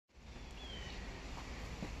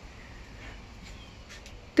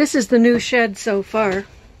This is the new shed so far.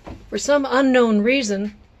 For some unknown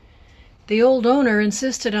reason, the old owner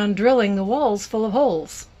insisted on drilling the walls full of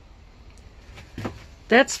holes.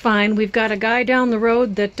 That's fine. We've got a guy down the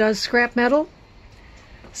road that does scrap metal,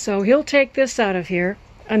 so he'll take this out of here.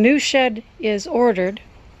 A new shed is ordered.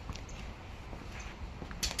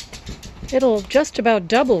 It'll just about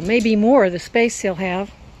double, maybe more, the space he'll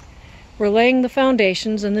have. We're laying the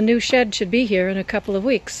foundations, and the new shed should be here in a couple of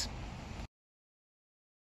weeks.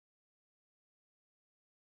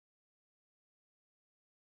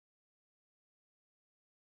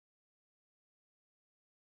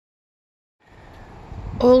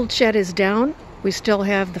 Old shed is down. We still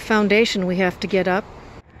have the foundation we have to get up.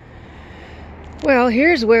 Well,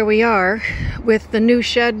 here's where we are with the new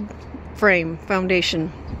shed frame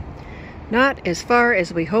foundation. Not as far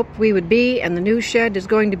as we hoped we would be, and the new shed is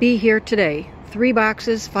going to be here today. 3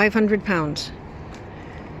 boxes, 500 pounds.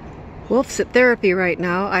 Wolf's at therapy right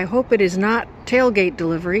now. I hope it is not tailgate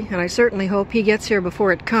delivery, and I certainly hope he gets here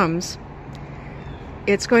before it comes.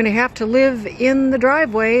 It's going to have to live in the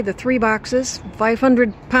driveway, the 3 boxes,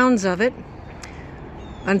 500 pounds of it,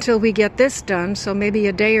 until we get this done, so maybe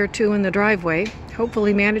a day or 2 in the driveway.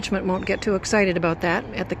 Hopefully management won't get too excited about that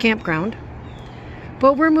at the campground.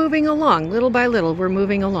 But we're moving along, little by little, we're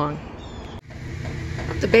moving along.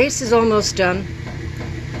 The base is almost done.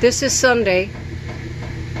 This is Sunday.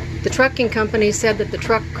 The trucking company said that the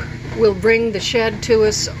truck will bring the shed to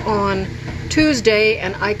us on Tuesday,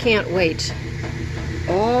 and I can't wait.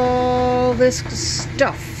 All this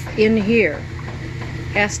stuff in here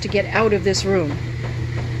has to get out of this room.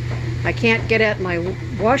 I can't get at my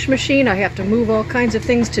wash machine. I have to move all kinds of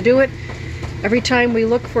things to do it. Every time we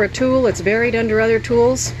look for a tool, it's buried under other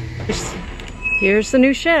tools. Here's the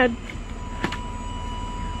new shed.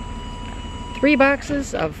 3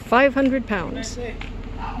 boxes of 500 pounds.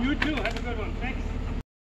 You too. Have a good one. Thanks.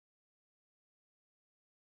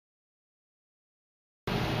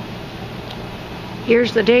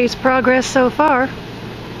 Here's the day's progress so far.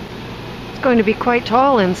 It's going to be quite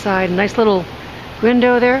tall inside. A nice little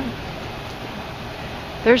window there.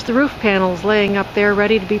 There's the roof panels laying up there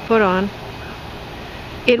ready to be put on.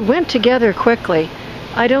 It went together quickly.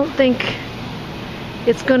 I don't think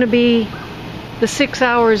it's going to be the 6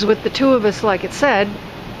 hours with the 2 of us like it said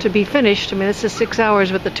to be finished. I mean, this is 6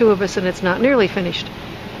 hours with the 2 of us and it's not nearly finished.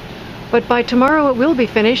 But by tomorrow it will be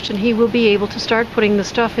finished and he will be able to start putting the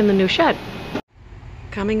stuff in the new shed.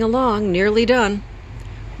 Coming along, nearly done.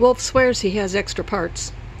 Wolf swears he has extra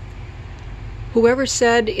parts. Whoever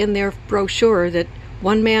said in their brochure that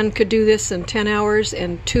 1 man could do this in 10 hours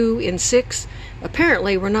and 2 in 6,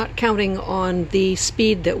 apparently we're not counting on the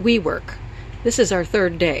speed that we work. This is our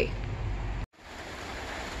 3rd day.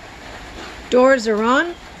 Doors are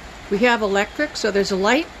on. We have electric, so there's a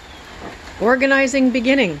light. Organizing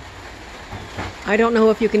beginning. I don't know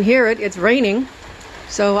if you can hear it. It's raining,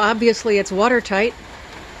 so obviously it's watertight.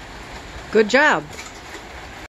 Good job.